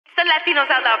the Latinos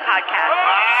Out Loud podcast.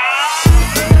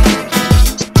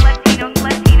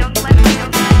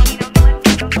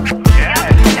 Yeah,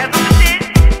 that's what this is.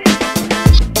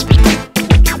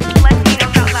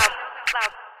 Latinos Out Loud.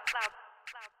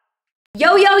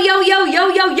 Yo, yo, yo, yo, yo,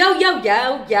 yo, yo, yo,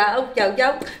 yo, yo, yo,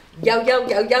 yo. Yo, yo,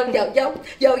 yo, yo, yo, yo,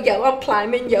 yo, yo, I'm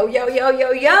climbing, yo, yo, yo,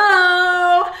 yo,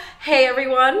 yo. Hey,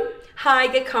 everyone. Hi,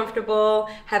 get comfortable,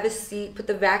 have a seat, put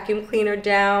the vacuum cleaner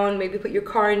down, maybe put your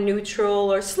car in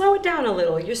neutral or slow it down a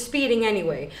little. You're speeding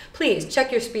anyway. Please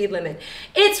check your speed limit.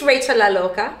 It's Rachel La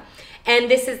Loca, and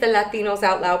this is the Latinos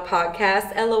Out Loud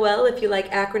podcast. LOL if you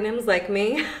like acronyms like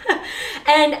me.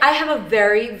 And I have a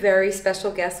very, very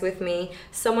special guest with me,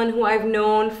 someone who I've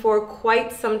known for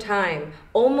quite some time,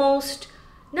 almost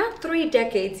not 3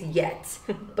 decades yet,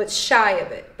 but shy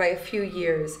of it by a few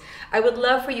years. I would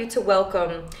love for you to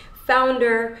welcome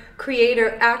founder,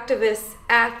 creator, activist,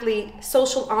 athlete,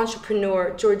 social entrepreneur,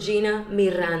 Georgina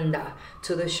Miranda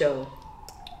to the show.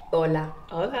 Hola.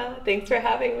 Hola, thanks for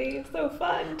having me. So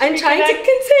fun. I'm trying to contain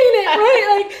it,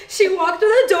 right? Like, she walked through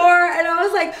the door and I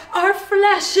was like, our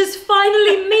flesh is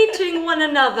finally meeting one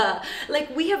another.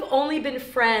 Like, we have only been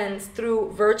friends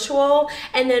through virtual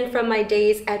and then from my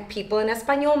days at People in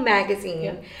Español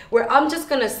magazine, where I'm just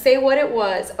gonna say what it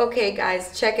was. Okay,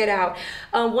 guys, check it out.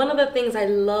 One of the things I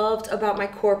loved about my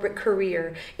corporate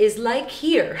career is like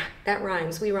here, that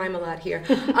rhymes, we rhyme a lot here.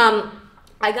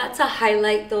 I got to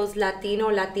highlight those Latino,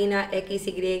 Latina, X,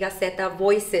 Y, Z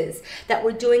voices that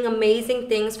were doing amazing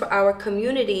things for our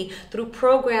community through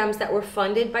programs that were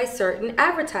funded by certain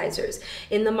advertisers.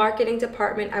 In the marketing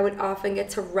department, I would often get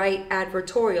to write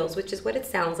advertorials, which is what it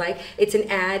sounds like. It's an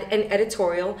ad and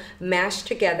editorial mashed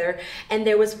together. And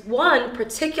there was one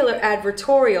particular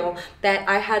advertorial that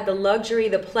I had the luxury,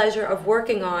 the pleasure of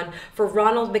working on for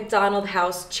Ronald McDonald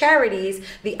House Charities,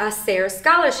 the T.H.I.S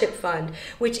Scholarship Fund,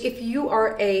 which if you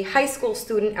are a high school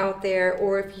student out there,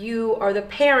 or if you are the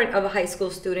parent of a high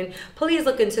school student, please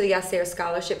look into the T.H.I.S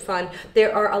Scholarship Fund.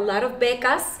 There are a lot of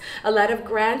becas, a lot of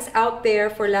grants out there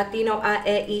for Latino,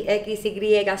 A, X,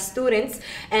 Y students.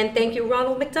 And thank you,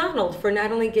 Ronald McDonald, for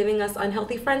not only giving us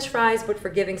unhealthy French fries, but for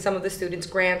giving some of the students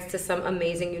grants to some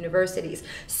amazing universities.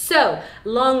 So,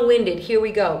 long-winded, here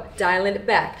we go, dialing it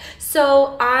back.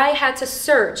 So I had to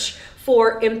search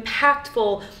for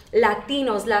impactful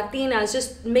Latinos, Latinas,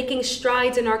 just making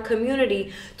strides in our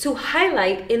community to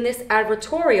highlight in this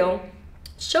advertorial,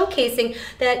 showcasing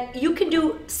that you can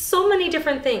do so many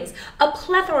different things. A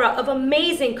plethora of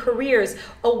amazing careers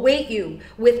await you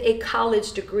with a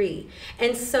college degree.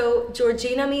 And so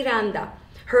Georgina Miranda,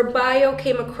 her bio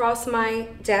came across my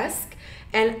desk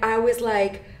and I was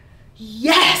like,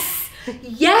 yes,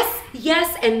 yes,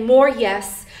 yes, and more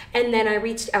yes. And then I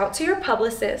reached out to your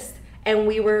publicist and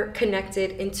we were connected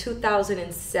in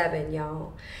 2007,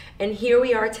 y'all. And here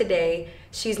we are today.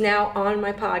 She's now on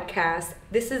my podcast.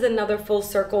 This is another full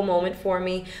circle moment for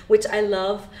me, which I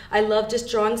love. I love just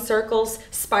drawing circles,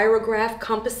 spirograph,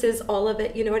 compasses, all of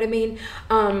it, you know what I mean?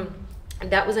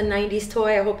 That was a 90s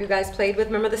toy I hope you guys played with.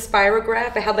 Remember the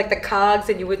spirograph? It had like the cogs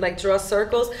and you would like draw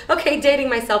circles. Okay, dating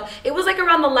myself. It was like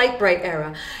around the Light Bright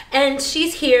era. And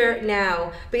she's here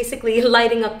now, basically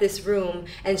lighting up this room,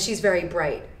 and she's very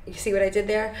bright. You see what I did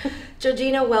there?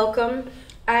 Georgina, welcome.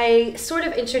 I sort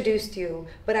of introduced you,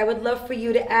 but I would love for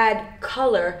you to add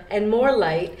color and more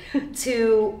light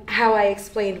to how I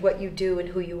explained what you do and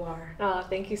who you are. Oh,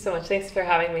 thank you so much. Thanks for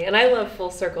having me. And I love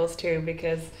full circles too,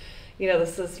 because you know,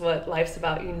 this is what life's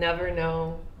about. You never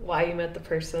know why you met the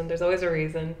person. There's always a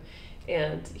reason.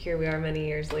 And here we are many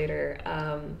years later.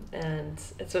 And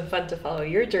it's been fun to follow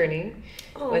your journey,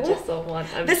 which is so fun.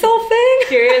 This whole thing?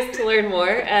 Curious to learn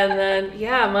more. And then,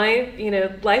 yeah,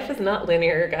 life is not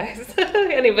linear, guys.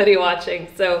 Anybody watching.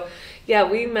 So, yeah,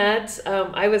 we met.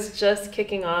 I was just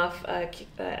kicking off an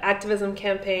activism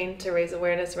campaign to raise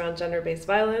awareness around gender-based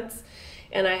violence.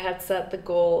 And I had set the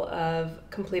goal of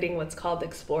completing what's called the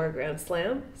Explorer Grand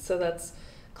Slam. So that's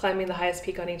climbing the highest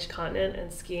peak on each continent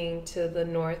and skiing to the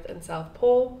North and South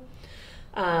Pole.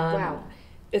 Wow.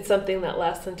 It's something that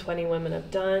less than 20 women have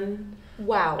done.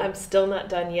 Wow. I'm still not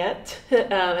done yet,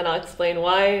 and I'll explain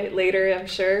why later, I'm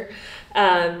sure.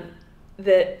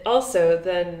 That also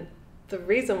then the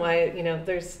reason why,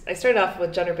 I started off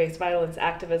with gender-based violence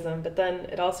activism, but then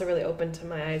it also really opened to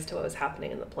my eyes to what was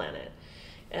happening in the planet.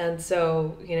 And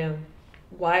so,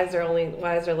 why is there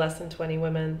less than 20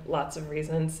 women? Lots of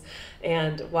reasons.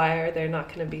 And why are there not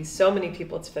going to be so many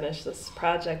people to finish this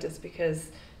project is because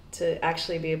to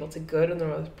actually be able to go to the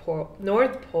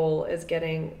North Pole is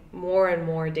getting more and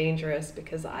more dangerous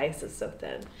because the ice is so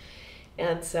thin.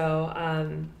 And so,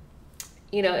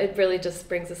 it really just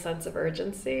brings a sense of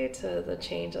urgency to the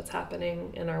change that's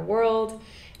happening in our world,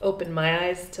 opened my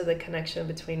eyes to the connection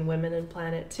between women and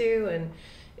planet too. And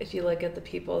if you look at the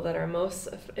people that are most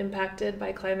impacted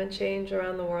by climate change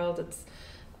around the world, it's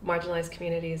marginalized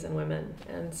communities and women.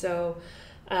 And so,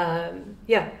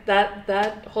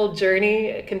 that whole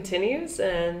journey continues,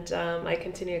 and I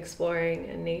continue exploring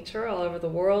in nature all over the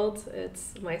world.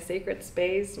 It's my sacred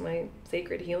space, my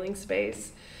sacred healing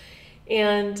space.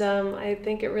 And I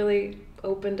think it really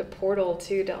opened a portal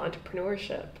too to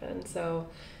entrepreneurship. And so,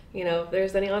 if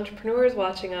there's any entrepreneurs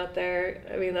watching out there,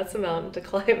 I mean, that's a mountain to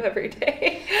climb every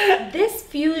day. This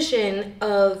fusion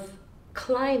of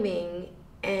climbing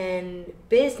and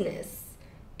business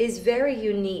is very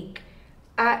unique.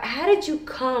 How did you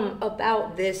come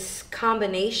about this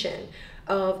combination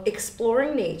of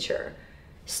exploring nature,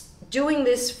 doing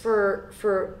this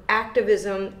for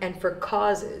activism and for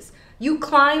causes? You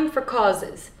climb for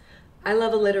causes. I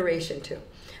love alliteration too.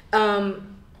 How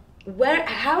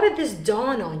did this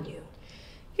dawn on you?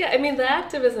 Yeah, I mean, the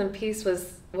activism piece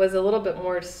was a little bit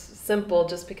more simple,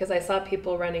 just because I saw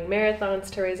people running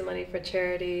marathons to raise money for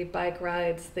charity, bike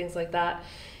rides, things like that.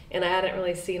 And I hadn't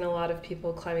really seen a lot of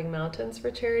people climbing mountains for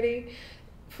charity.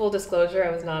 Full disclosure,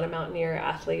 I was not a mountaineer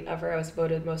athlete ever. I was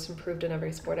voted most improved in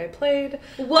every sport I played.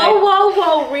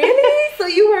 Whoa, really? So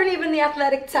you weren't even the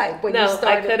athletic type when you started? No,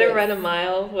 I couldn't run a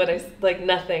mile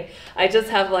nothing. I just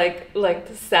have the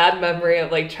sad memory of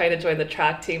trying to join the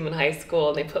track team in high school,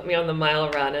 and they put me on the mile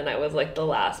run, and I was the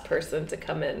last person to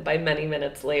come in by many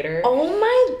minutes later. Oh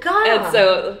my God. And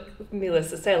so, needless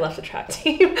to say, I left the track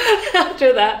team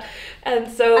after that. And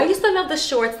so I used to love the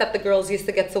shorts that the girls used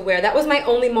to get to wear. That was my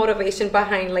only motivation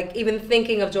behind even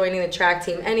thinking of joining the track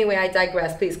team. Anyway, I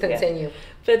digress. Please continue. Yeah.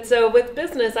 But so with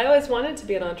business, I always wanted to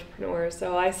be an entrepreneur.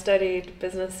 So I studied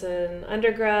business in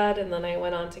undergrad, and then I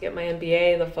went on to get my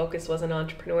MBA. The focus was in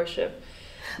entrepreneurship.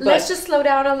 Let's just slow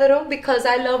down a little, because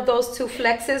I love those two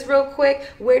flexes real quick.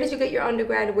 Where did you get your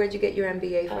undergrad, and where did you get your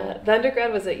MBA from? The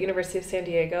undergrad was at University of San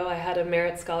Diego. I had a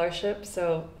merit scholarship.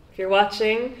 So if you're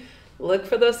watching, look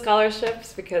for those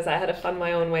scholarships, because I had to fund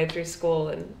my own way through school,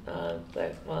 and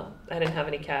I didn't have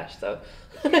any cash, so.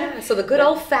 Yeah, so the good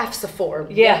old FAFSA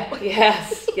form. Yeah,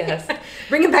 yes.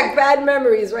 Bringing back bad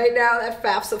memories right now, that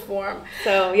FAFSA form.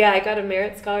 So yeah, I got a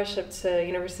merit scholarship to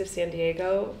University of San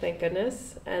Diego, thank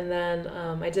goodness, and then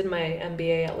I did my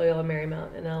MBA at Loyola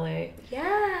Marymount in LA.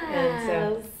 Yes. And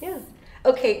so, yeah.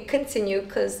 Okay, continue,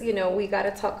 because, we got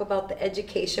to talk about the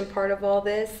education part of all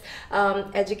this.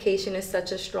 Education is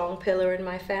such a strong pillar in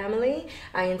my family.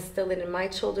 I instill it in my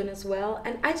children as well.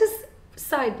 And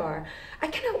sidebar, I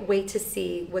cannot wait to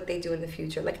see what they do in the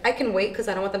future. I can wait because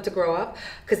I don't want them to grow up,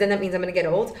 because then that means I'm going to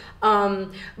get old.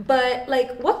 But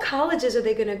what colleges are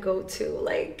they going to go to?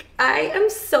 I am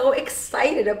so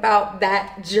excited about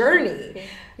that journey.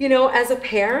 As a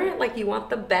parent, you want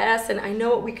the best, and I know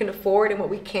what we can afford and what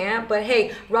we can't, but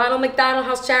hey, Ronald McDonald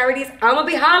House Charities, I'm gonna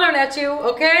be hollering at you,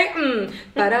 okay?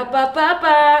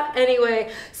 Ba-da-ba-ba-ba.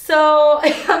 Anyway, so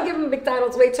I'm giving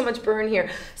McDonald's way too much burn here.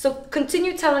 So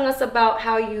continue telling us about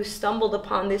how you stumbled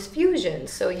upon this fusion.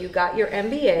 So you got your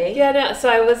MBA. Yeah, no, so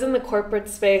I was in the corporate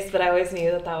space, but I always knew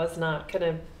that was not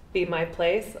gonna be my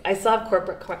place. I still have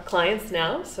corporate clients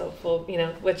now, so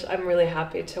which I'm really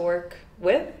happy to work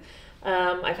with.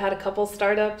 I've had a couple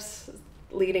startups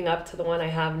leading up to the one I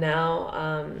have now,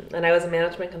 and I was a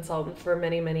management consultant for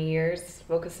many, many years,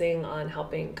 focusing on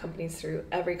helping companies through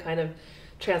every kind of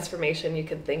transformation you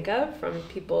could think of, from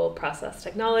people, process,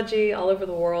 technology, all over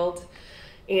the world.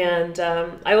 And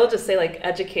I will just say,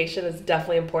 education is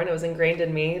definitely important. It was ingrained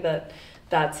in me that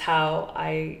that's how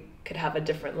I could have a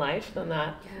different life than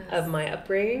that of my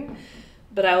upbringing.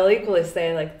 But I will equally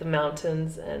say, the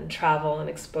mountains and travel and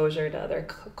exposure to other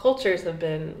cultures have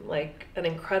been an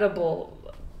incredible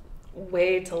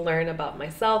way to learn about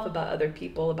myself, about other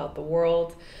people, about the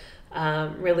world.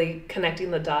 Really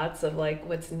connecting the dots of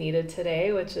what's needed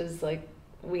today, which is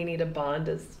we need a bond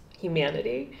as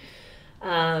humanity.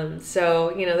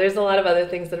 So there's a lot of other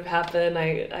things that have happened.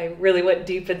 I really went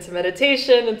deep into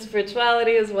meditation and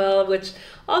spirituality as well, which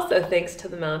also thanks to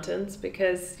the mountains,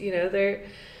 because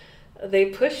they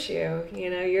push you.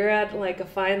 You're at a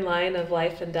fine line of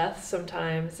life and death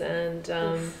sometimes, and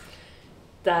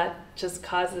that just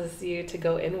causes you to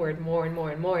go inward more and more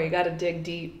and more. You got to dig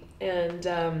deep, and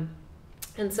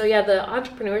so yeah, the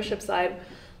entrepreneurship side,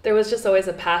 there was just always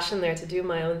a passion there to do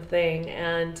my own thing.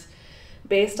 And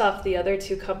based off the other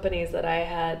two companies that I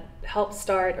had helped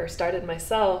start or started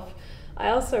myself, I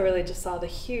also really just saw the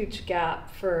huge gap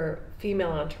for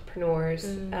female entrepreneurs.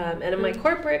 And in my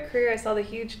corporate career, I saw the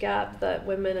huge gap that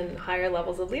women in higher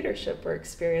levels of leadership were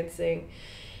experiencing.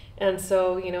 And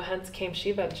so, hence came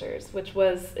She Ventures, which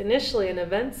was initially an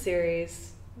event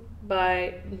series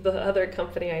by the other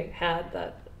company I had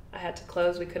that I had to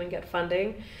close. We couldn't get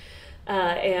funding.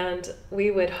 And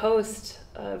we would host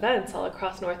events all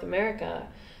across North America.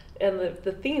 And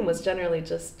the theme was generally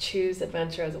just choose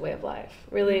adventure as a way of life,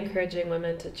 really encouraging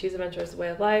women to choose adventure as a way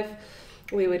of life.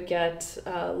 We would get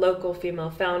local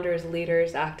female founders,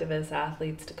 leaders, activists,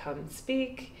 athletes to come and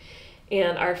speak.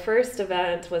 And our first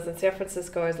event was in San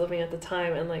Francisco. I was living at the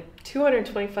time, and like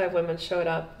 225 women showed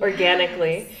up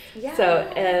organically. Yes. So,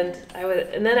 and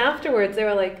then afterwards they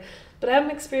were like, but I'm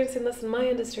experiencing this in my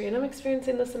industry, and I'm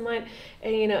experiencing this in mine.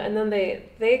 And, and then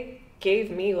they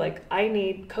gave me like, I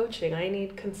need coaching, I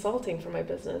need consulting for my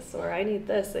business, or I need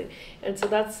this. And so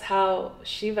that's how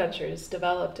She Ventures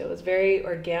developed. It was very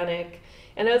organic.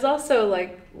 And it was also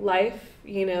like life,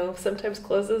 sometimes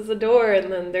closes the door and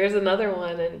then there's another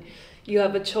one and you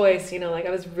have a choice, like I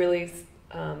was really,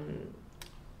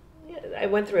 I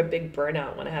went through a big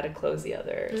burnout when I had to close the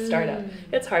other startup.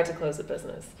 It's hard to close a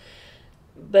business.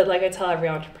 But like I tell every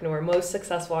entrepreneur, most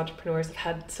successful entrepreneurs have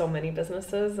had so many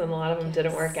businesses and a lot of them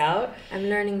didn't work out. I'm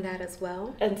learning that as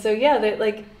well. And so,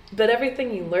 but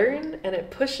everything you learn and it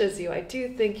pushes you. I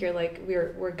do think you're like,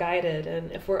 we're guided,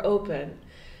 and if we're open.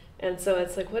 And so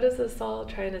it's like, what is this all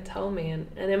trying to tell me?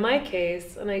 And in my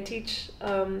case, and I teach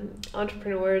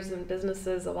entrepreneurs and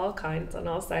businesses of all kinds on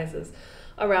all sizes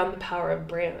around the power of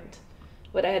brand.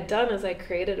 What I had done is I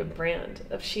created a brand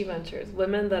of She Ventures,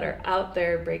 women that are out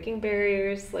there breaking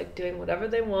barriers, like doing whatever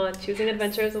they want, choosing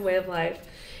adventure as a way of life.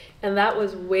 And that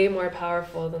was way more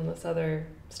powerful than this other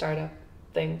startup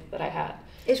thing that I had.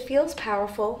 It feels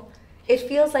powerful. It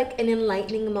feels like an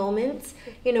enlightening moment.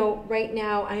 Right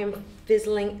now I am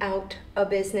fizzling out a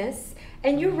business,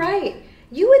 and you're right.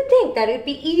 You would think that it'd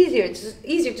be easier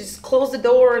to just close the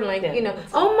door and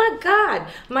oh my God,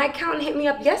 my accountant hit me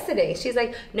up yesterday. She's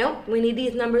like, nope, we need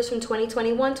these numbers from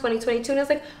 2021, 2022. And I was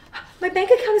like, my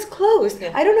bank account is closed.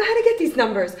 I don't know how to get these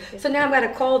numbers. So now I've got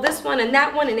to call this one and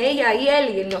that one and ella y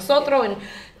él y nosotros and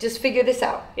just figure this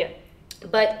out. Yeah.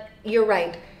 But you're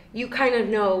right. You kind of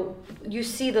know, you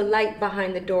see the light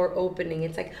behind the door opening.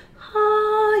 It's like,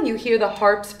 and you hear the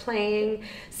harps playing.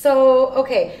 So,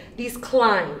 okay, these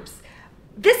climbs.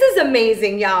 This is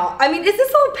amazing, y'all. I mean, is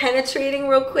this all penetrating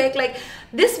real quick? Like,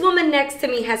 this woman next to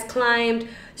me has climbed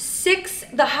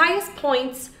the highest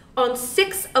points on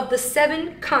 6 of the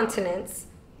 7 continents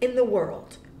in the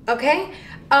world. Okay?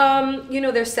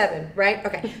 There's 7, right?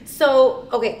 Okay. So,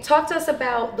 talk to us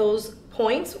about those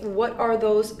points. What are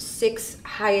those 6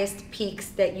 highest peaks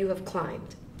that you have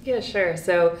climbed? Yeah, sure.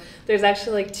 So there's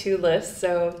actually like 2 lists.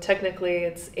 So technically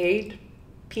it's 8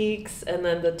 peaks and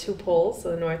then the 2 poles,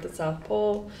 so the North and South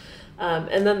Pole.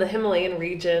 And then the Himalayan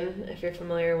region, if you're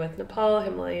familiar with Nepal,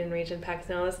 Himalayan region,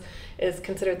 Pakistan is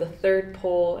considered the 3rd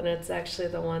pole, and it's actually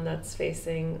the one that's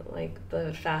facing like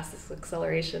the fastest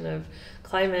acceleration of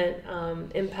climate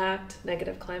impact,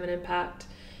 negative climate impact.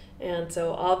 And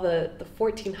so all the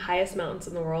 14 highest mountains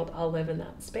in the world all live in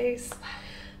that space.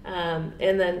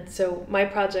 And then, so my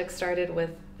project started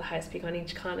with the highest peak on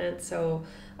each continent. So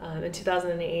in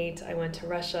 2008, I went to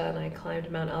Russia and I climbed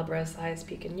Mount Elbrus, the highest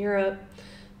peak in Europe.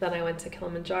 Then I went to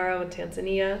Kilimanjaro in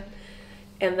Tanzania.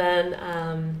 And then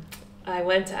I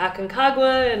went to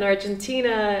Aconcagua in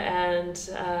Argentina, and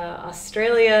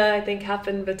Australia, I think,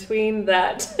 happened between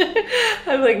that.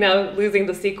 I'm like now losing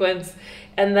the sequence.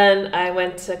 And then I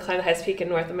went to climb the highest peak in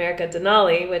North America,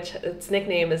 Denali, which its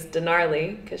nickname is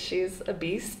Denarli because she's a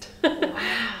beast. Wow.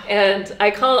 And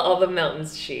I call all the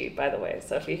mountains She, by the way.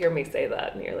 So if you hear me say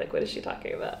that and you're like, what is she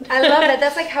talking about? I love that.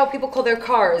 That's like how people call their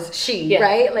cars She,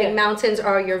 right? Like mountains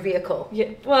are your vehicle.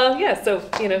 Yeah. Well, yeah. So,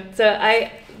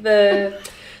 the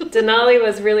Denali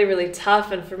was really, really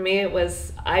tough. And for me, it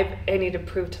was, I need to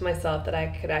prove to myself that I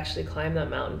could actually climb that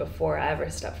mountain before I ever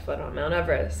stepped foot on Mount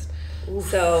Everest. Oof.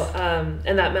 So,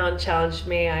 and that mountain challenged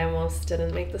me. I almost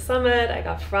didn't make the summit. I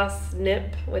got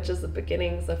frostnip, which is the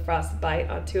beginnings of frostbite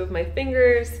on 2 of my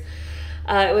fingers.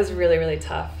 It was really, really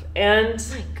tough. And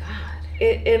oh my God.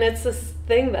 It's this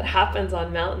thing that happens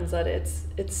on mountains that it's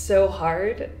so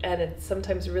hard, and it's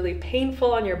sometimes really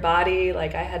painful on your body.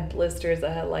 Like I had blisters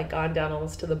that had like gone down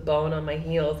almost to the bone on my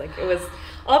heels. Like it was,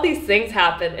 all these things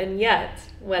happen. And yet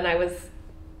when I was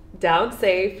down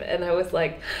safe and I was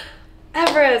like,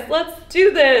 Everest, let's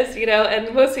do this, you know,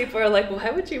 and most people are like, why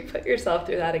would you put yourself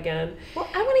through that again? Well,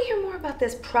 I want to hear more about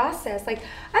this process. Like,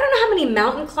 I don't know how many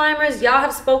mountain climbers y'all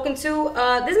have spoken to.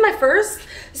 This is my first.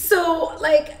 So,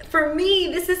 like, for me,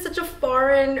 this is such a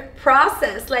foreign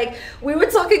process. Like, we were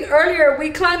talking earlier, we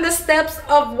climbed the steps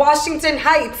of Washington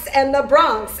Heights and the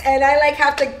Bronx, and I, like,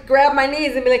 have to grab my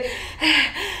knees and be like,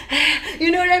 you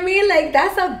know what I mean? Like,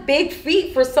 that's a big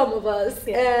feat for some of us.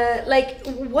 Yeah. Like,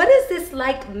 what is this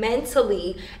like mentally,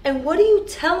 and what are you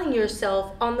telling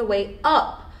yourself on the way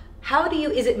up? How do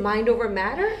you, is it mind over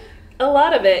matter? A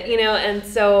lot of it, you know, and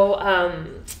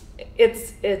so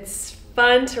it's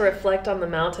fun to reflect on the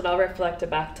mountain. I'll reflect it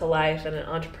back to life and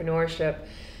entrepreneurship,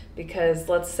 because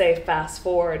let's say fast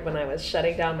forward when I was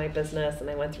shutting down my business and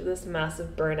I went through this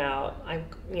massive burnout. I,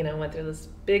 you know, went through this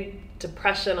big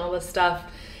depression, all this stuff,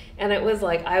 and it was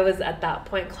like I was at that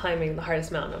point climbing the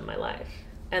hardest mountain of my life.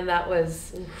 And that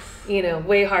was, you know,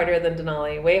 way harder than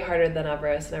Denali, way harder than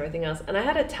Everest and everything else. And I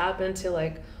had to tap into,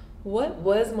 like, what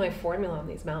was my formula on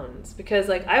these mountains? Because,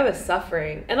 like, I was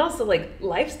suffering. And also, like,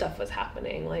 life stuff was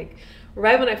happening. Like,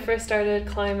 right when I first started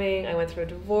climbing, I went through a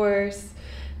divorce.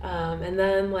 And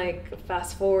then, like,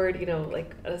 fast forward, you know,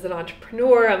 like, as an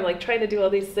entrepreneur, I'm, like, trying to do all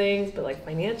these things. But, like,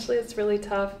 financially, it's really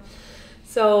tough.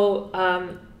 So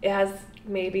it has,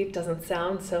 maybe doesn't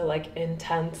sound so, like,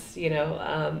 intense, you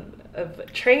know,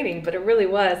 of training, but it really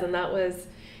was. And that was,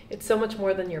 it's so much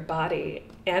more than your body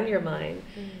and your mind.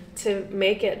 To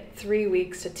make it 3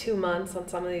 weeks to 2 months on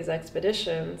some of these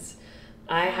expeditions,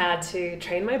 I had to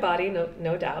train my body,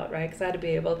 no doubt, right? Because I had to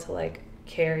be able to, like,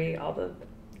 carry all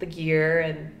the gear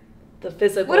and the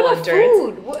physical endurance.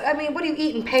 What about food? I mean, what are you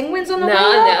eating? Penguins on the way up?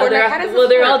 No,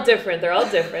 they're all work? different. They're all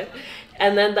different.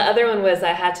 And then the other one was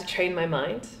I had to train my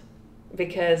mind.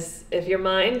 Because if your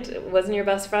mind wasn't your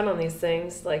best friend on these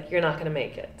things, like, you're not going to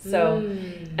make it. So,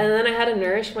 and then I had to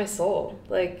nourish my soul.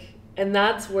 Like, and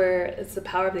that's where it's the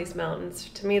power of these mountains.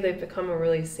 To me, they've become a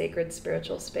really sacred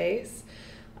spiritual space.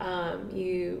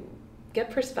 You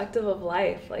get perspective of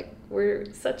life. Like,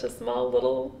 we're such a small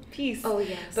little piece. Oh,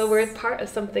 yes. But we're part of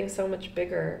something so much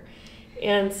bigger.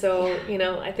 And so, you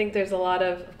know, I think there's a lot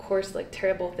of course, like,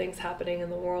 terrible things happening in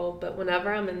the world. But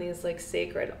whenever I'm in these, like,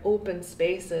 sacred open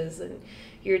spaces and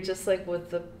you're just, like,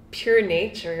 with the pure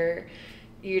nature,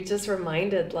 you're just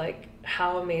reminded, like,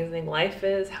 how amazing life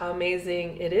is, how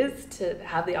amazing it is to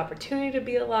have the opportunity to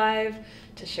be alive,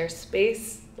 to share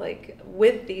space, like,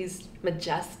 with these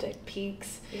majestic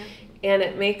peaks. Yeah. And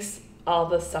it makes all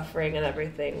the suffering and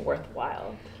everything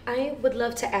worthwhile. I would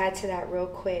love to add to that real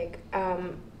quick.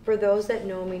 For those that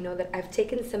know me know that I've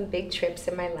taken some big trips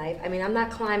in my life. I mean, I'm not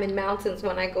climbing mountains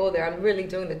when I go there. I'm really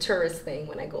doing the tourist thing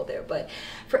when I go there. But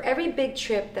for every big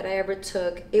trip that I ever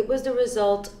took, it was the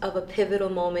result of a pivotal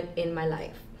moment in my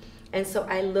life. And so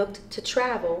I looked to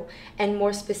travel, and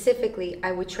more specifically,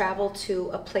 I would travel to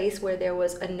a place where there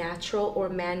was a natural or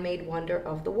man-made wonder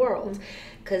of the world.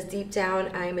 Because deep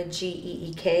down, I'm a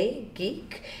GEEK,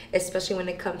 geek, especially when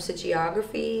it comes to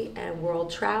geography and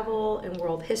world travel and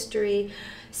world history.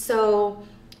 So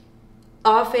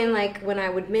often, like, when I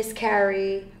would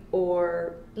miscarry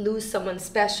or lose someone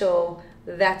special,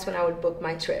 that's when I would book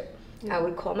my trip. I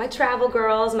would call my travel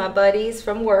girls, my buddies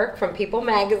from work, from People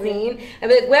Magazine. I'd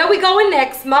be like, where are we going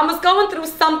next? Mama's going through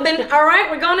something. All right,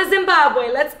 we're going to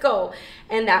Zimbabwe. Let's go.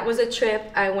 And that was a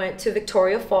trip. I went to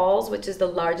Victoria Falls, which is the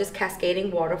largest cascading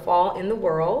waterfall in the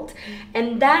world.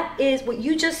 And that is what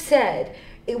you just said.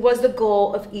 It was the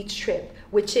goal of each trip,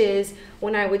 which is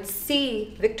when I would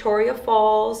see Victoria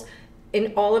Falls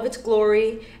in all of its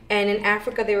glory. And in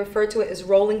Africa, they refer to it as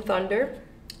rolling thunder,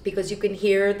 because you can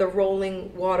hear the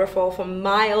rolling waterfall from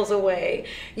miles away.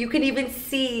 You can even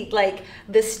see, like,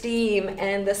 the steam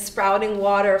and the sprouting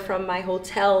water from my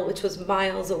hotel, which was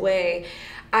miles away.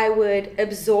 I would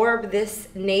absorb this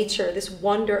nature, this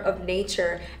wonder of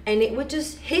nature, and it would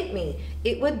just hit me.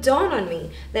 It would dawn on me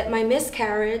that my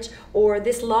miscarriage or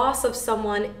this loss of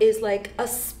someone is like a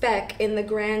speck in the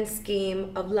grand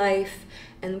scheme of life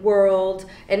and world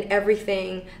and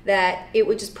everything, that it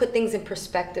would just put things in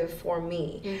perspective for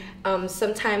me.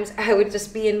 Sometimes I would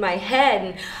just be in my head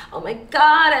and, oh my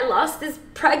God, I lost this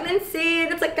pregnancy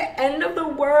and it's like the end of the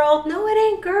world. No, it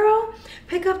ain't, girl.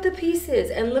 Pick up the pieces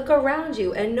and look around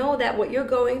you and know that what you're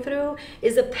going through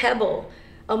is a pebble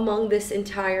among this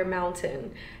entire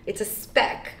mountain. It's a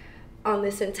speck on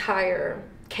this entire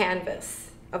canvas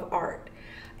of art.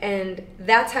 And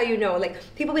that's how you know. Like,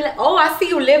 people be like, oh, I see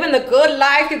you living the good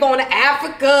life. You're going to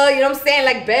Africa, you know what I'm saying?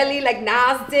 Like Belly, like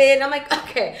Nas did. And I'm like,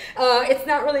 okay. It's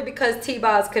not really because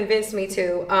T.H.I.S convinced me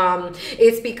to.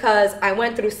 It's because I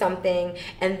went through something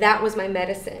and that was my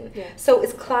medicine. Yeah. So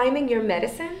is climbing your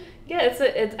medicine?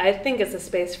 Yeah, I think it's a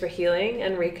space for healing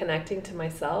and reconnecting to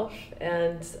myself.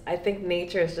 And I think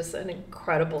nature is just an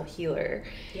incredible healer.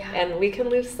 Yeah. And we can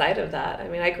lose sight of that. I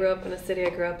mean, I grew up in a city, I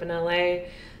grew up in LA.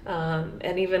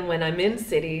 And even when I'm in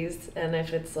cities, and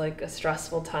if it's like a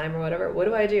stressful time or whatever, what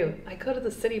do? I go to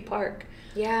the city park.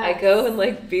 Yeah. I go and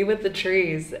like be with the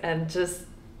trees and just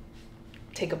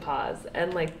take a pause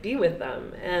and like be with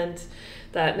them. And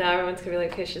that now everyone's gonna be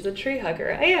like, okay, she's a tree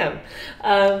hugger. I am.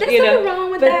 There's nothing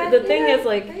wrong with that. But the thing is,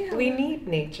 like, Yeah. we need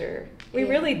nature. We Yeah.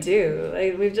 really do.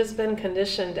 Like, we've just been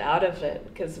conditioned out of it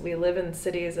because we live in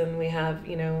cities and we have,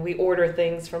 we order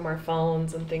things from our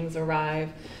phones and things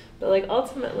arrive. But like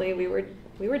ultimately, we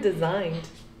were designed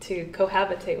to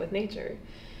cohabitate with nature.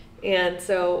 And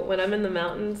so when I'm in the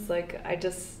mountains, like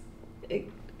it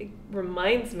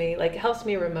reminds me, like it helps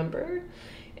me remember.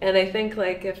 And I think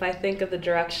like if I think of the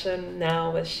direction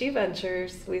now with She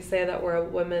Ventures, we say that we're a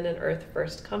women and earth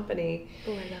first company.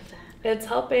 Oh, I love that. It's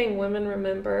helping women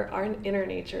remember our inner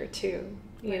nature too,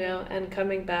 and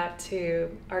coming back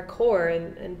to our core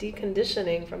and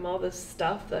deconditioning from all this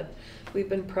stuff that we've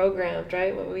been programmed,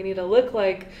 right? What we need to look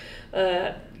like,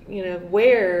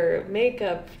 wear,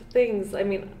 makeup, things. I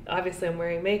mean, obviously I'm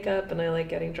wearing makeup and I like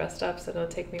getting dressed up, so don't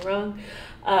take me wrong.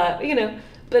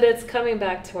 But it's coming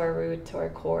back to our root, to our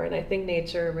core. And I think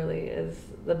nature really is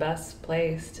the best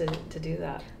place to do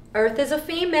that. Earth is a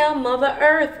female, Mother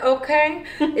Earth, okay?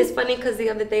 It's funny because the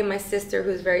other day my sister,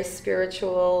 who's very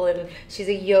spiritual and she's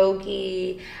a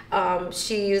yogi,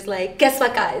 she was like, guess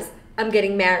what, guys? I'm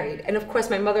getting married. And of course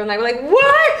my mother and I were like,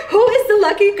 what? Who is the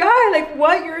lucky guy? Like,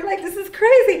 what? You're like, this is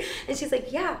crazy. And she's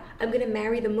like, yeah, I'm going to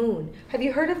marry the moon. Have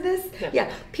you heard of this? No.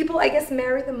 Yeah. People, I guess,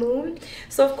 marry the moon.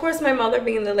 So of course my mother,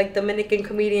 being the like Dominican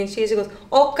comedian, she goes,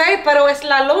 okay, pero es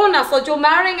la luna. So you're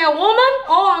marrying a woman?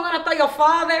 Oh, I'm going to tell your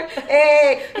father.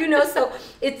 Hey, so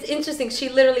it's interesting. She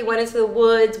literally went into the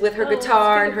woods with her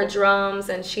guitar and her drums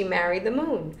and she married the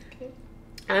moon.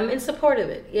 I'm in support of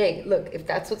it. Yay, look, if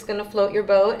that's what's going to float your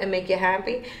boat and make you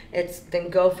happy, then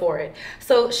go for it.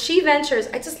 So She Ventures,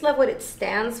 I just love what it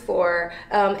stands for.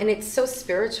 And it's so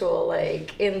spiritual,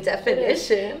 like, in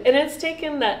definition. And it's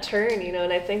taken that turn,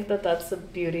 and I think that that's the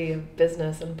beauty of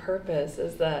business and purpose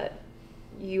is that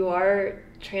you are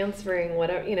transferring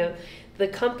whatever, the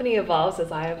company evolves as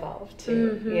I evolve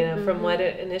too, from what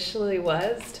it initially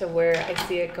was to where I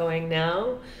see it going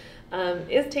now.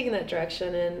 Is taking that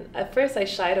direction. And at first I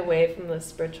shied away from the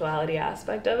spirituality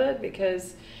aspect of it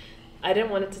because I didn't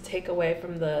want it to take away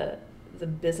from the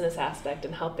business aspect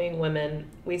and helping women,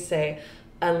 we say,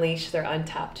 unleash their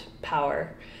untapped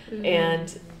power. Mm-hmm.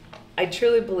 And I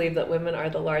truly believe that women are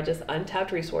the largest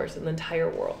untapped resource in the entire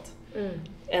world. Mm.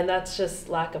 And that's just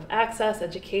lack of access,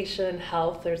 education,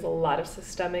 health. There's a lot of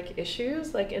systemic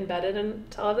issues like embedded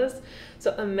into all this.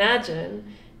 So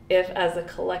imagine if as a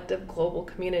collective global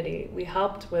community, we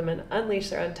helped women unleash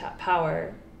their untapped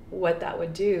power, what that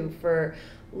would do for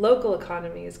local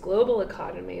economies, global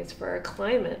economies, for our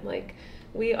climate. Like,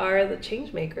 we are the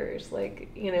change makers,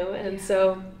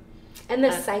 so... And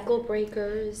the cycle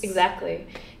breakers. Exactly.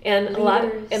 And a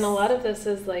lot of this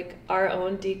is like our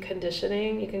own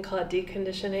deconditioning. You can call it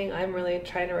deconditioning. I'm really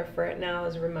trying to refer it now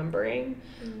as remembering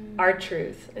our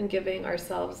truth and giving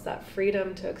ourselves that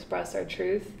freedom to express our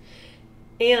truth.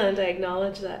 And I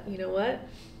acknowledge that,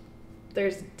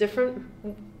 there's different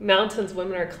mountains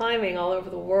women are climbing all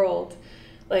over the world.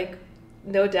 Like,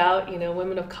 no doubt,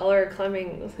 women of color are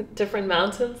climbing different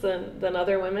mountains than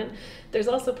other women. There's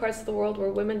also parts of the world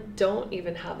where women don't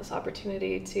even have this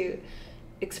opportunity to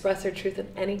express their truth in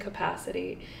any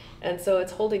capacity. And so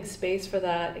it's holding space for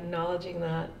that, acknowledging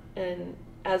that, and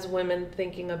as women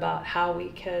thinking about how we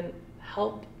can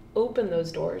help open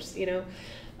those doors,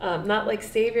 not like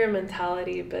savior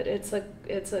mentality, but it's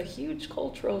a huge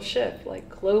cultural shift, like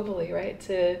globally, right?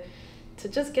 To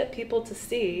just get people to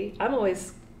see. I'm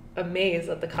always amazed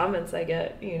at the comments I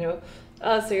get,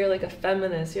 oh, so you're like a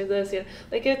feminist, you're this,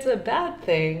 like it's a bad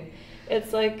thing.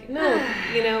 It's like, no,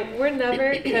 we're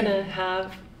never gonna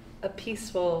have a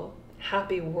peaceful,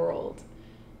 happy world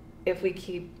if we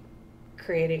keep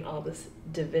creating all this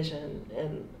division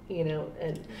and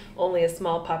and only a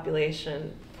small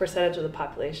percentage of the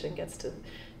population gets to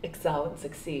excel and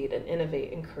succeed and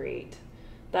innovate and create.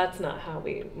 that's not how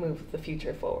we move the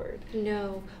future forward.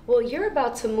 No. Well, you're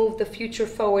about to move the future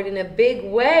forward in a big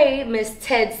way, Miss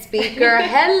TED speaker.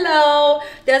 Hello.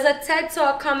 There's a TED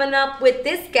Talk coming up with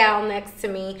this gal next to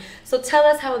me. So tell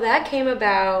us how that came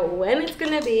about, when it's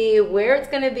going to be, where it's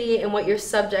going to be, and what your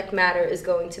subject matter is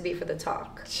going to be for the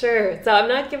talk. Sure. So I'm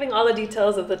not giving all the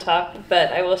details of the talk,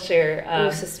 but I will share.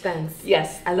 Ooh, suspense.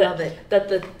 Yes. I love it. That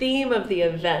the theme of the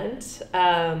event,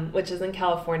 which is in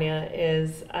California,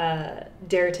 is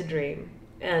Dare to Dream.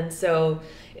 And so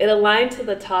it aligned to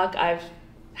the talk I've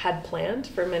had planned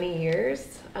for many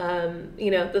years.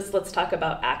 Let's talk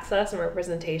about access and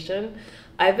representation.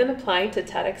 I've been applying to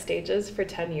TEDx stages for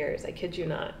 10 years. I kid you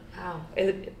not. Wow.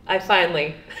 I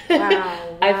finally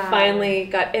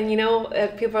got, and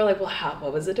people are like, well,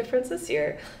 what was the difference this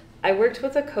year? I worked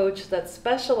with a coach that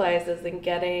specializes in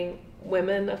getting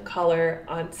women of color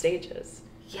on stages.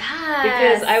 Yes.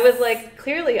 Because I was like,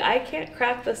 clearly I can't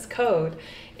crack this code.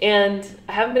 And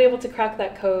I haven't been able to crack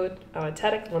that code on a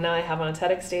TEDx. Well, now I have on a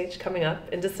TEDx stage coming up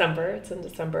in December. It's in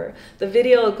December. The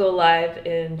video will go live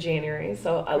in January,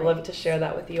 so I'd love to share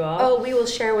that with you all. Oh, we will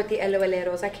share with the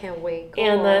LOLeros. I can't wait. Go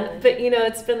and on. then, but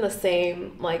it's been the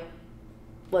same, like,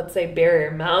 let's say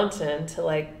barrier mountain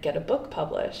to get a book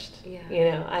published.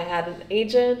 Yeah. I had an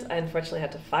agent. I unfortunately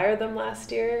had to fire them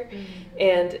last year. Mm-hmm.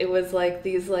 And it was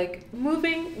these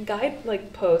moving guide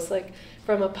posts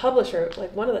from a publisher,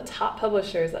 one of the top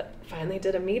publishers that finally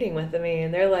did a meeting with me,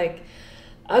 and they're like,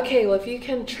 okay, well, if you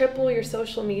can triple your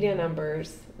social media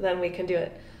numbers, then we can do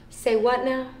it. Say what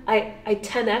now? I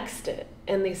 10x'd it,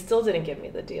 and they still didn't give me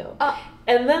the deal.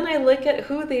 And then I look at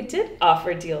who they did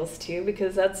offer deals to,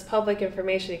 because that's public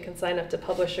information. You can sign up to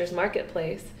Publishers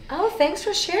Marketplace. Oh, thanks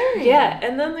for sharing. Yeah,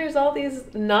 and then there's all these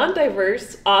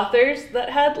non-diverse authors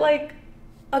that had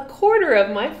a quarter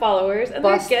of my followers, and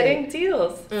Busted. they're getting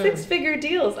deals, 6-figure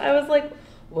deals. I was like,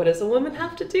 what does a woman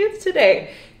have to do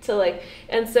today to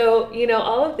and so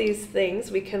all of these things,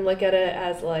 we can look at it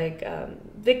as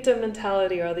victim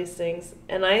mentality or all these things,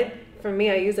 and for me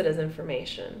I use it as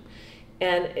information,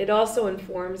 and it also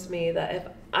informs me that if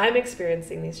I'm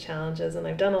experiencing these challenges, and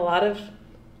I've done a lot of,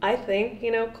 I think,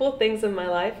 cool things in my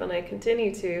life, and I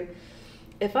continue to,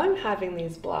 if I'm having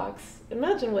these blocks,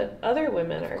 imagine what other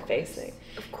women are facing.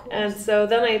 Of course. And so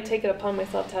then I take it upon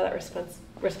myself to have that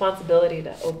responsibility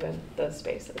to open those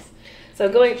spaces. So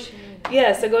going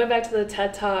back to the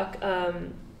TED Talk,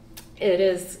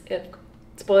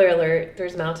 spoiler alert,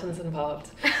 there's mountains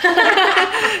involved.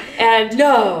 And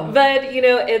no. But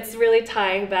it's really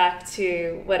tying back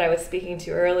to what I was speaking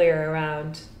to earlier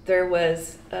around, there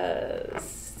was a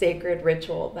sacred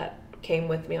ritual that came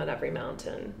with me on every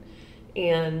mountain.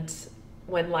 And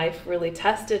when life really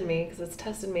tested me, because it's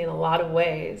tested me in a lot of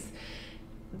ways,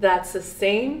 that's the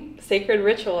same sacred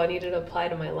ritual I needed to apply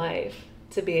to my life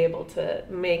to be able to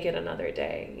make it another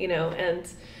day, and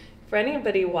for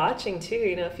anybody watching too,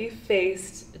 if you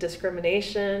faced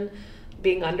discrimination,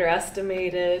 being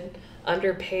underestimated,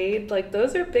 underpaid,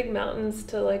 those are big mountains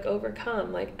to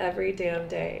overcome every damn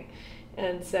day.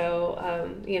 And so,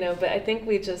 but I think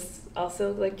we just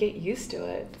also get used to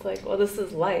it. It's well, this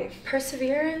is life.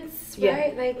 Perseverance,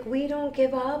 right? We don't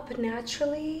give up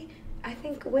naturally. I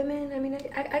think women,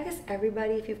 I guess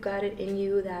everybody, if you've got it in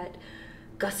you, that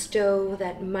gusto,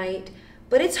 that might,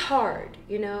 but it's hard,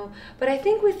 But I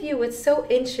think with you, what's so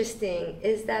interesting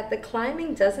is that the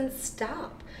climbing doesn't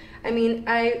stop. I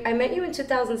met you in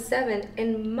 2007,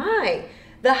 and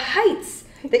the heights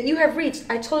that you have reached.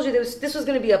 I told you this was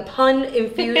going to be a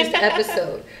pun-infused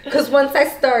episode, because once I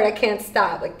start, I can't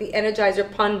stop, the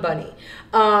Energizer pun bunny.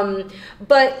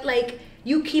 But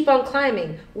you keep on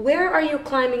climbing. Where are you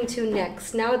climbing to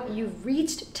next? Now you've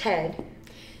reached TED.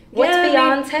 What's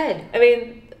beyond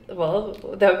TED? Well,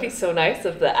 that would be so nice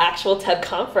if the actual TED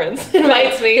conference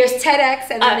invites me. There's TEDx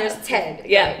and then there's TED.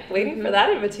 Yeah, waiting for that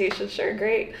invitation. Sure,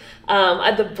 great.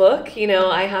 The book,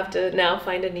 I have to now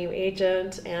find a new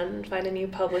agent and find a new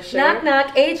publisher. Knock,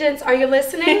 knock. Agents, are you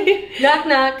listening? Knock,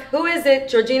 knock. Who is it?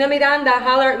 Georgina Miranda.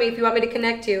 Holler at me if you want me to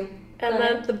connect you. And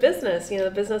then the business, the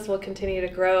business will continue to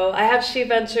grow. I have She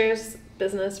Ventures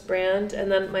business brand, and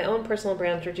then my own personal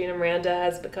brand, Georgina Miranda,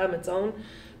 has become its own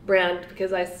brand,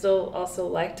 because I still also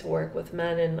like to work with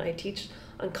men, and I teach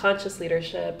unconscious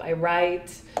leadership. I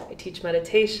write, I teach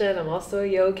meditation. I'm also a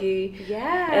yogi.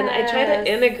 Yeah. And I try to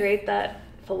integrate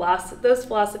those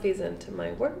philosophies into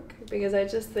my work, because I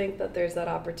just think that there's that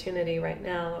opportunity right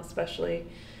now, especially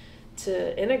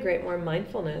to integrate more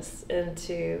mindfulness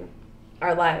into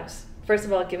our lives. First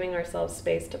of all, giving ourselves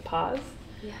space to pause.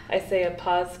 Yeah. I say a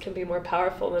pause can be more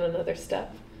powerful than another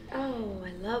step. Oh,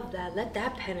 I love that. Let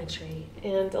that penetrate.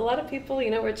 And a lot of people,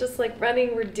 you know, we're just like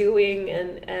running, we're doing,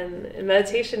 and in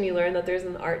meditation you learn that there's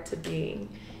an art to being.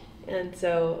 And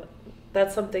so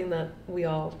that's something that we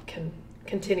all can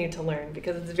continue to learn,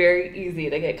 because it's very easy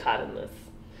to get caught in this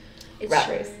rat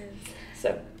race.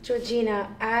 So,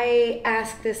 Georgina, I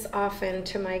ask this often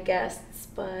to my guests,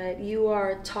 but you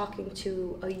are talking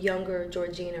to a younger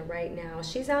Georgina right now.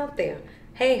 She's out there.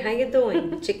 Hey, how you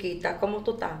doing, chiquita? ¿Cómo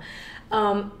tú estás?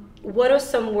 What are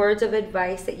some words of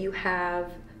advice that you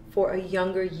have for a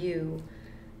younger you?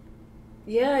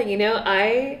 yeah, you know,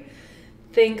 I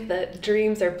think that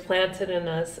dreams are planted in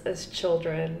us as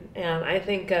children. And I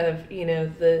think of, you know,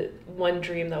 the one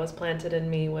dream that was planted in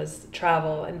me was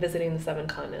travel and visiting the 7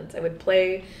 continents. I would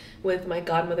play with my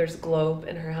godmother's globe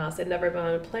in her house. I'd never been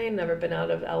on a plane, never been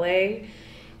out of LA.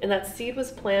 And that seed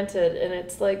was planted, and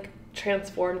it's like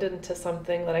transformed into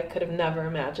something that I could have never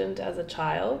imagined as a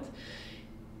child.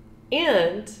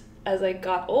 And as I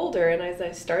got older and as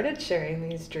I started sharing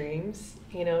these dreams,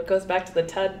 you know, it goes back to the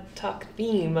TED Talk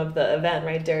theme of the event,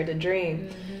 right? Dare to Dream.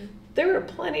 Mm-hmm. There were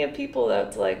plenty of people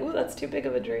that's like, ooh, that's too big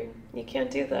of a dream. You can't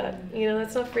do that. You know,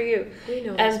 that's not for you. We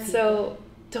know And those so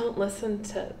don't listen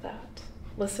to that.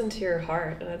 Listen to your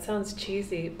heart. And that sounds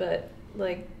cheesy, but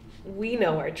like, we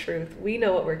know our truth. We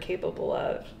know what we're capable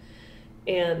of.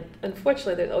 And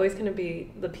unfortunately, there's always going to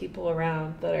be the people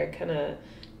around that are kind of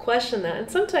question that. And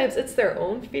sometimes it's their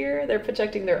own fear. They're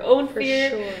projecting their own fear,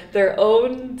 sure. their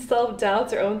own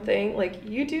self-doubts, their own thing. Like,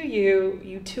 you do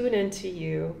you tune into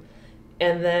you,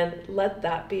 and then let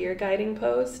that be your guiding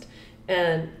post.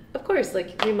 And of course,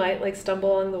 like, you might like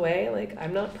stumble along the way. Like,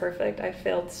 I'm not perfect. I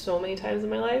failed so many times in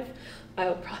my life. I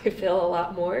will probably fail a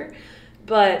lot more.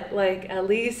 But like, at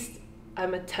least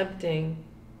I'm attempting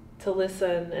to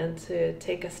listen and to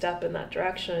take a step in that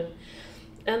direction.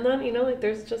 And then, you know, like,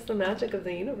 there's just the magic of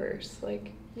the universe.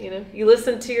 Like, you know, you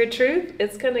listen to your truth,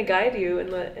 it's going to guide you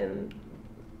in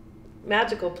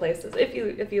magical places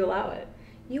if you allow it.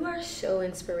 You are so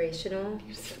inspirational.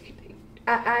 You're sweet.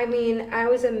 I mean, I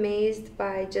was amazed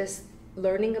by just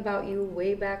learning about you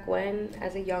way back when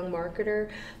as a young marketer,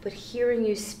 but hearing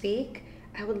you speak,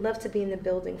 I would love to be in the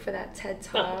building for that TED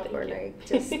Talk, or like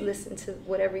just listen to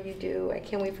whatever you do. I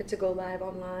can't wait for it to go live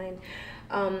online.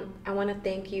 I want to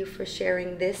thank you for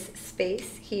sharing this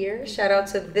space here. Shout out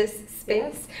to this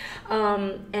space.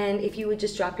 And if you would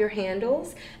just drop your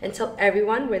handles and tell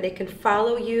everyone where they can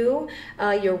follow you.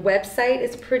 Your website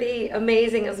is pretty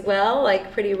amazing as well,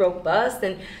 like pretty robust,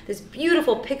 and there's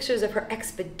beautiful pictures of her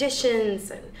expeditions,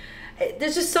 and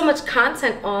there's just so much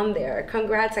content on there.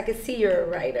 Congrats, I can see you're a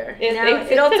writer. Yeah, now,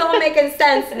 it's all making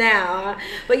sense now.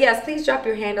 But yes, please drop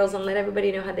your handles and let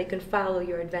everybody know how they can follow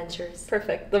your adventures.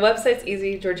 Perfect. The website's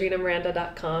easy,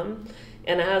 georginamiranda.com,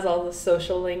 and it has all the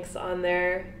social links on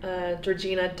there.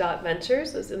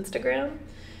 Georgina.ventures is Instagram.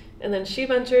 And then She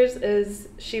Ventures is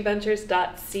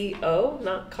sheventures.co,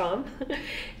 not com.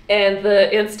 And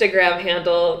the Instagram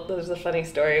handle, there's a funny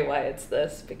story why it's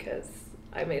this, because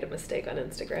I made a mistake on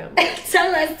Instagram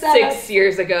Tell us. 6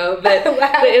 years ago, but What the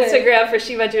happened? Instagram for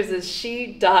She Ventures is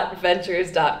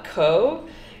she.ventures.co,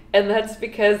 and that's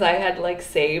because I had like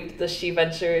saved the She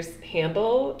Ventures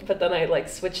handle, but then I like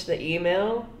switched the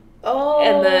email,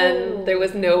 and then there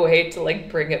was no way to like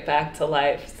bring it back to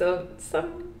life. So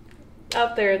some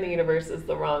out there in the universe is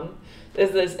the wrong.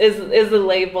 Is the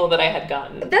label that I had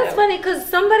gotten. That's funny, because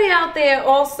somebody out there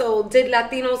also did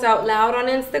Latinos Out Loud on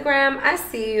Instagram. I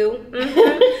see you.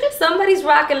 Mm-hmm. Somebody's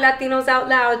rocking Latinos Out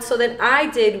Loud, so then I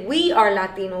did We Are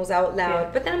Latinos Out Loud.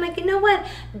 Yeah. But then I'm like, you know what?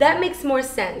 That makes more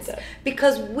sense, Yeah.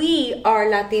 because we are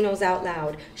Latinos Out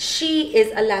Loud. She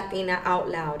is a Latina out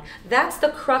loud. That's the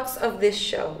crux of this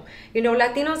show. You know,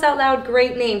 Latinos Out Loud,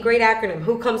 great name, great acronym.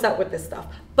 Who comes up with this stuff?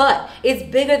 But it's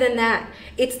bigger than that.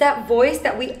 It's that voice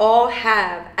that we all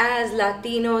have as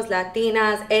Latinos,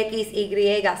 Latinas, X, Y,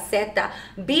 Z.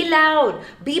 Be loud,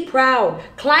 be proud,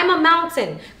 climb a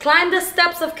mountain, climb the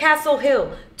steps of Castle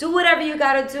Hill. Do whatever you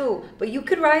gotta do, but you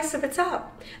could rise to the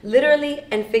top, literally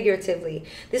and figuratively.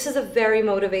 This is a very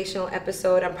motivational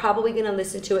episode. I'm probably gonna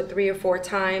listen to it 3 or 4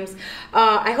 times.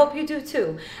 I hope you do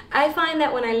too. I find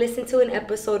that when I listen to an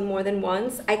episode more than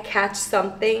once, I catch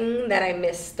something that I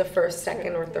missed the first,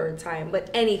 second, or third time.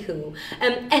 But anywho,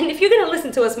 and if you're gonna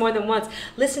listen to us more than once,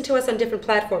 listen to us on different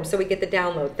platforms so we get the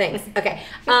download. Thanks. Okay,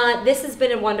 this has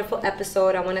been a wonderful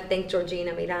episode. I wanna thank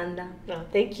Georgina Miranda. No,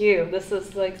 thank you. This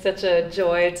is like such a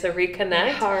joy to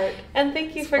reconnect. Heart. And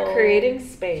thank you for Soul. creating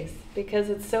space, because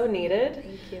it's so needed.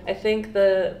 Thank you. I think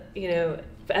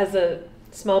as a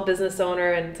small business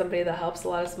owner and somebody that helps a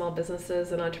lot of small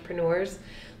businesses and entrepreneurs,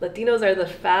 Latinos are the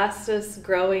fastest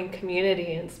growing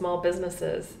community in small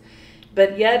businesses.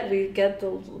 but yet we get the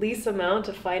least amount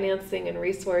of financing and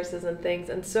resources and things.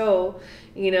 And so,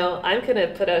 I'm gonna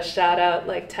put a shout out,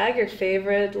 like tag your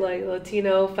favorite like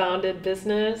Latino founded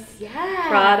business,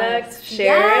 product,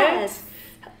 share it.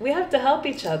 We have to help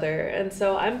each other. And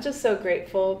so I'm just so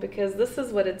grateful because this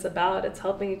is what it's about. It's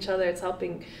helping each other. It's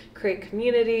helping create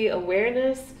community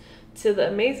awareness to the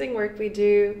amazing work we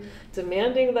do,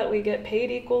 demanding that we get paid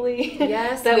equally.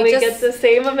 Yes, that we get the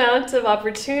same amount of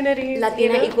opportunities.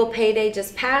 Latina Equal Pay Day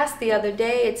just passed the other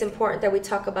day. It's important that we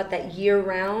talk about that year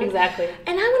round. Exactly.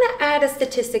 And I want to add a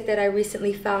statistic that I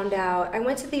recently found out. I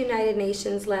went to the United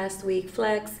Nations last week,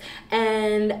 Flex,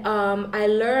 and I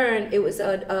learned it was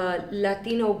a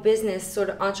Latino business sort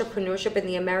of entrepreneurship in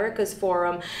the Americas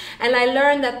forum. And I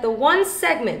learned that the one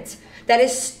segment that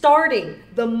is starting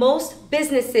the most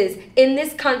businesses in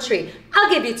this country,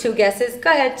 I'll give you 2 guesses. Go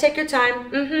ahead, take your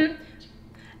time.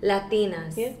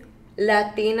 Latinas. Yeah.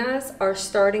 Latinas are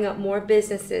starting up more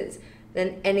businesses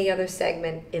than any other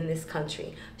segment in this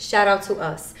country. Shout out to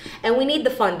us. And we need the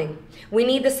funding. We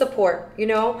need the support,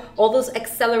 all those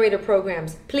accelerator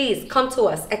programs. Please come to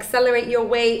us. Accelerate your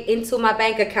way into my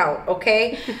bank account,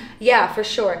 okay? Yeah, for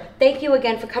sure. Thank you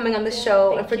again for coming on the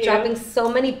show and for dropping so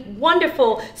many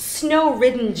wonderful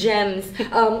snow-ridden gems.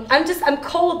 I'm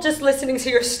cold just listening to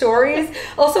your stories.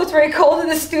 Also, it's very cold in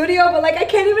the studio, but I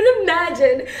can't even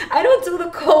imagine. I don't do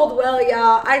the cold well,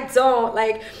 y'all. I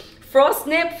don't. Frost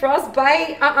nip, frost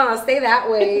bite, stay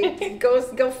that way.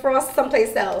 Go frost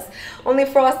someplace else. Only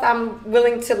frost I'm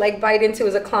willing to bite into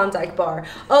is a Klondike bar.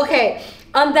 Okay,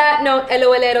 on that note,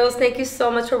 LOLeros, thank you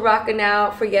so much for rocking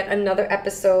out for yet another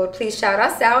episode. Please shout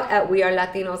us out at We Are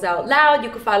Latinos Out Loud. You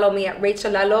can follow me at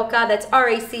Rachel La Loca. That's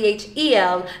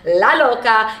RACHEL La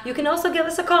Loca. You can also give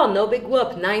us a call. No big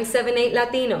whoop. 978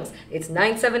 Latinos. It's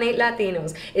 978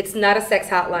 Latinos. It's not a sex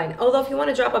hotline. Although if you want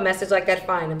to drop a message like that,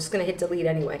 fine. I'm just gonna hit delete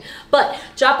anyway. But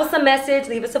drop us a message.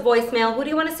 Leave us a voicemail. Who do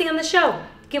you want to see on the show?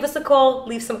 Give us a call.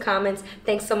 Leave some comments.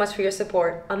 Thanks so much for your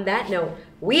support. On that note,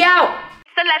 we out.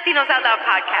 It's the Latinos Out Loud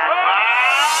podcast.